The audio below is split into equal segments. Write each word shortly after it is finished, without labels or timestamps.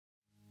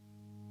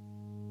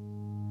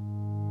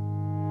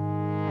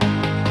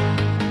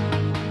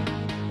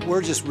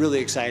We're just really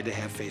excited to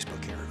have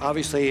Facebook here.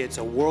 Obviously, it's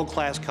a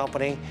world-class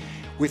company.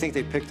 We think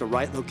they picked the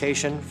right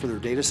location for their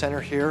data center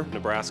here.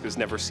 Nebraska's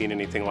never seen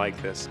anything like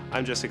this.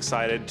 I'm just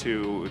excited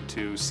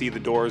to see the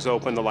doors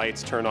open, the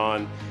lights turn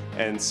on,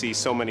 and see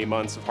so many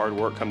months of hard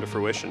work come to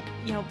fruition.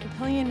 You know,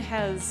 Papillion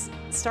has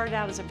started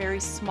out as a very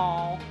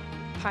small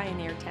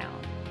pioneer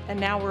town, and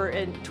now we're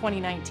in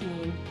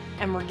 2019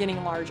 and we're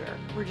getting larger.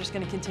 We're just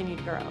going to continue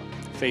to grow.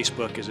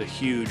 Facebook is a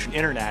huge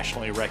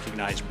internationally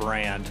recognized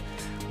brand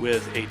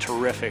with a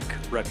terrific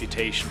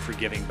reputation for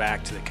giving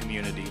back to the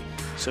community.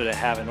 So to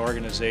have an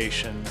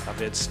organization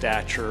of its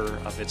stature,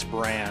 of its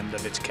brand,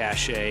 of its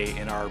cachet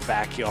in our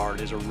backyard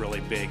is a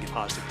really big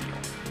positive deal.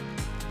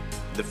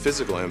 The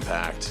physical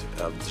impact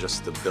of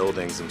just the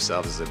buildings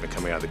themselves as they've been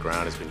coming out of the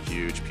ground has been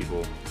huge.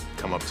 People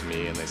come up to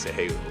me and they say,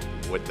 hey,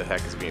 what the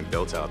heck is being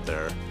built out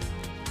there?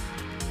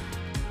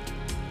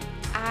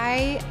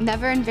 I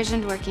never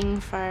envisioned working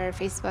for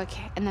Facebook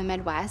in the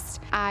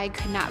Midwest. I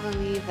could not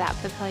believe that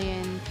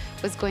Papillion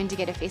was going to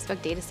get a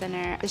Facebook data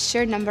center. The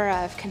sheer number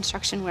of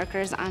construction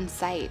workers on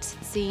site,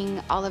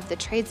 seeing all of the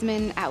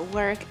tradesmen at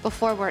work,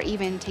 before we're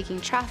even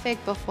taking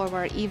traffic, before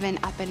we're even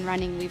up and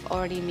running, we've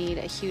already made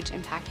a huge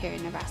impact here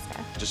in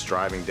Nebraska. Just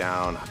driving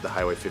down the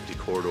Highway 50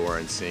 corridor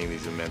and seeing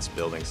these immense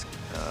buildings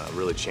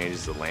really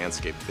changes the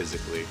landscape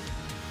physically.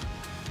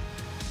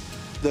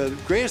 The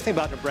greatest thing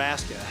about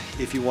Nebraska,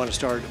 if you want to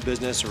start a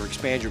business or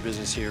expand your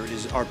business here,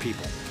 is our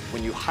people.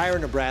 When you hire a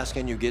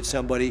Nebraskan, you get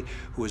somebody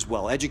who is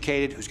well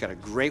educated, who's got a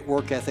great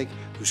work ethic,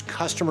 who's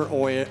customer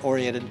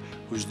oriented,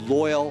 who's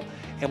loyal,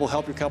 and will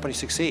help your company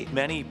succeed.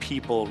 Many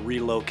people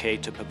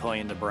relocate to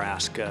Papillion,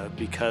 Nebraska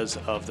because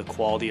of the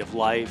quality of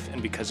life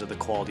and because of the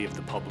quality of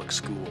the public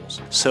schools.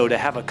 So to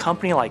have a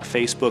company like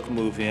Facebook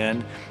move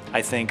in,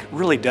 I think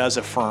really does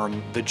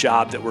affirm the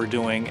job that we're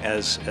doing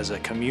as a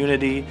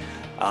community,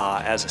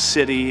 as a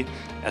city,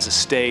 as a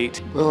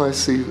state. Well, I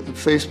see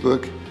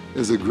Facebook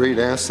as a great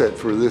asset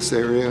for this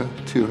area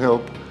to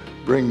help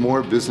bring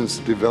more business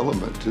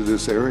development to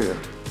this area.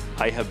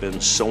 I have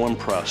been so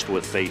impressed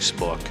with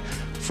Facebook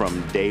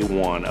from day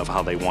one of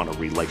how they want a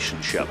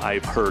relationship.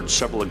 I've heard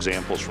several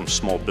examples from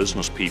small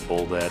business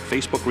people that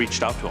Facebook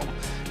reached out to them.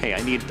 Hey,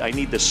 I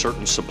need this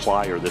certain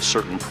supply or this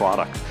certain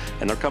product,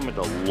 and they're coming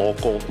to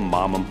local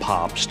mom and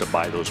pops to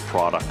buy those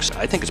products.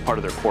 I think it's part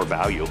of their core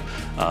value.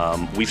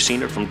 We've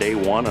seen it from day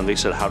one, and they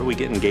said, how do we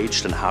get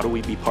engaged and how do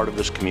we be part of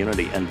this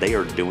community? And they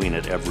are doing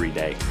it every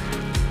day.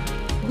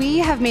 We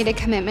have made a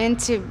commitment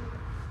to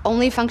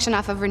only function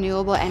off of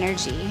renewable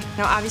energy.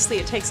 Now, obviously,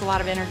 it takes a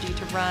lot of energy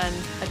to run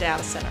a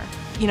data center.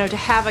 You know, to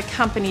have a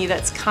company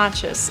that's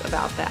conscious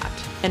about that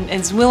and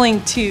is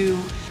willing to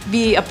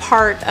be a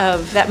part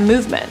of that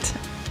movement.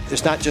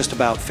 It's not just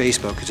about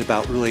Facebook, it's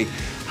about really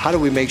how do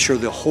we make sure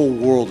the whole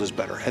world is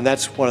better. And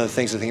that's one of the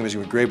things I think is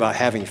great about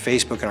having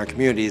Facebook in our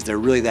community is they're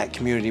really that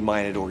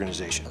community-minded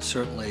organization.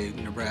 Certainly,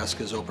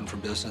 Nebraska is open for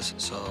business,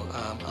 so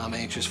I'm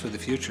anxious for the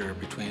future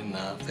between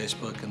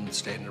Facebook and the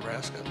state of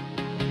Nebraska.